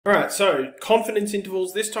Alright, so confidence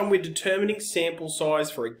intervals. This time we're determining sample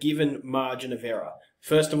size for a given margin of error.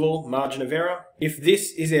 First of all, margin of error. If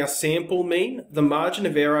this is our sample mean, the margin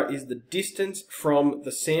of error is the distance from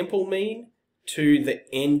the sample mean to the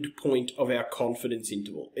end point of our confidence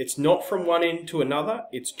interval. It's not from one end to another,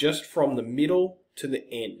 it's just from the middle to the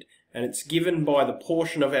end. And it's given by the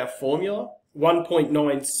portion of our formula,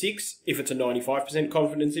 1.96 if it's a 95%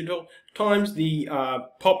 confidence interval, times the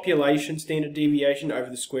population standard deviation over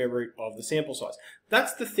the square root of the sample size.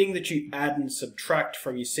 That's the thing that you add and subtract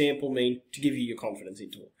from your sample mean to give you your confidence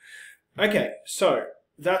interval. Okay, so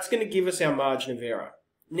that's going to give us our margin of error.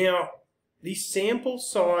 Now, the sample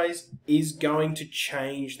size is going to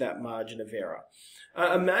change that margin of error.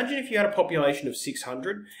 Imagine if you had a population of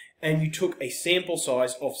 600 and you took a sample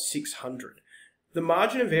size of 600. The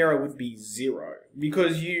margin of error would be 0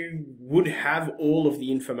 because you would have all of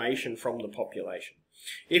the information from the population.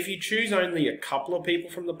 If you choose only a couple of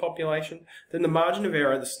people from the population, then the margin of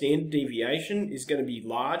error, the standard deviation, is going to be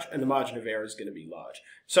large and the margin of error is going to be large.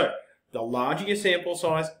 So the larger your sample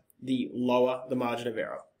size, the lower the margin of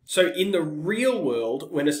error. So in the real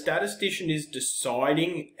world, when a statistician is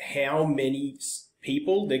deciding how many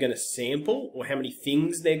people they're going to sample or how many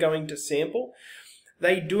things they're going to sample,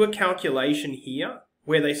 they do a calculation here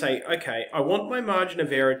where they say, okay, I want my margin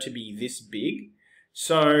of error to be this big,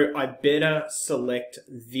 so I better select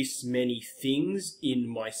this many things in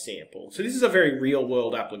my sample. So this is a very real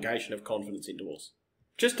world application of confidence intervals.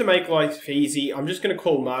 Just to make life easy, I'm just going to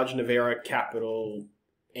call margin of error capital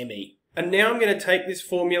ME. And now I'm going to take this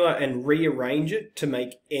formula and rearrange it to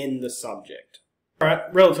make n the subject.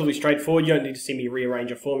 Alright, relatively straightforward, you don't need to see me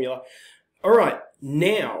rearrange a formula. Alright,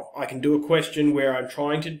 now I can do a question where I'm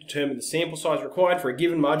trying to determine the sample size required for a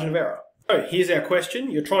given margin of error. So here's our question.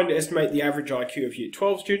 You're trying to estimate the average IQ of Year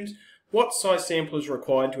 12 students. What size sample is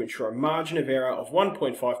required to ensure a margin of error of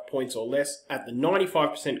 1.5 points or less at the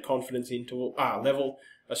 95% confidence interval level,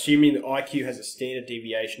 assuming the IQ has a standard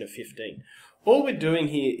deviation of 15? All we're doing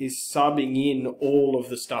here is subbing in all of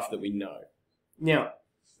the stuff that we know. Now,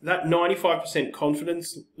 that 95%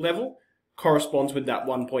 confidence level corresponds with that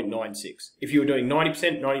 1.96. If you were doing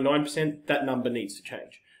 90%, 99%, that number needs to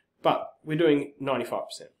change. But we're doing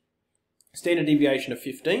 95%. Standard deviation of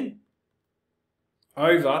 15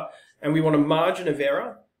 over, and we want a margin of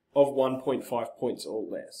error of 1.5 points or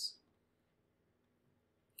less.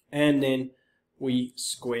 And then we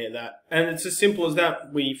square that. And it's as simple as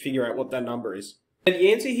that. We figure out what that number is. And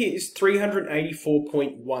the answer here is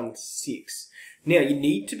 384.16. Now, you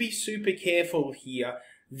need to be super careful here.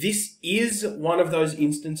 This is one of those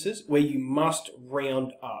instances where you must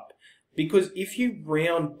round up. Because if you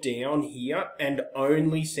round down here and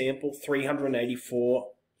only sample 384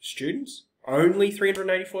 students,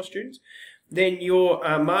 then your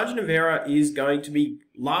margin of error is going to be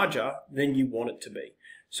larger than you want it to be.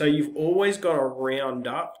 So you've always got to round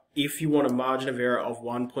up if you want a margin of error of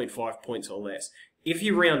 1.5 points or less. If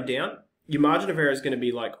you round down, your margin of error is going to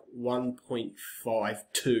be like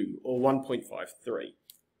 1.52 or 1.53.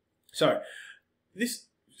 So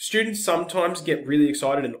students sometimes get really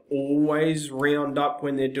excited and always round up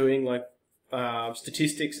when they're doing like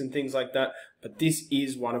statistics and things like that. But this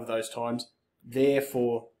is one of those times.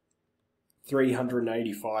 Therefore,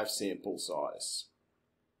 385 sample size.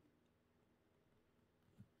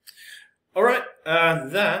 All right,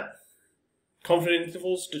 that confidence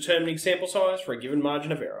intervals determining sample size for a given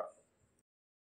margin of error.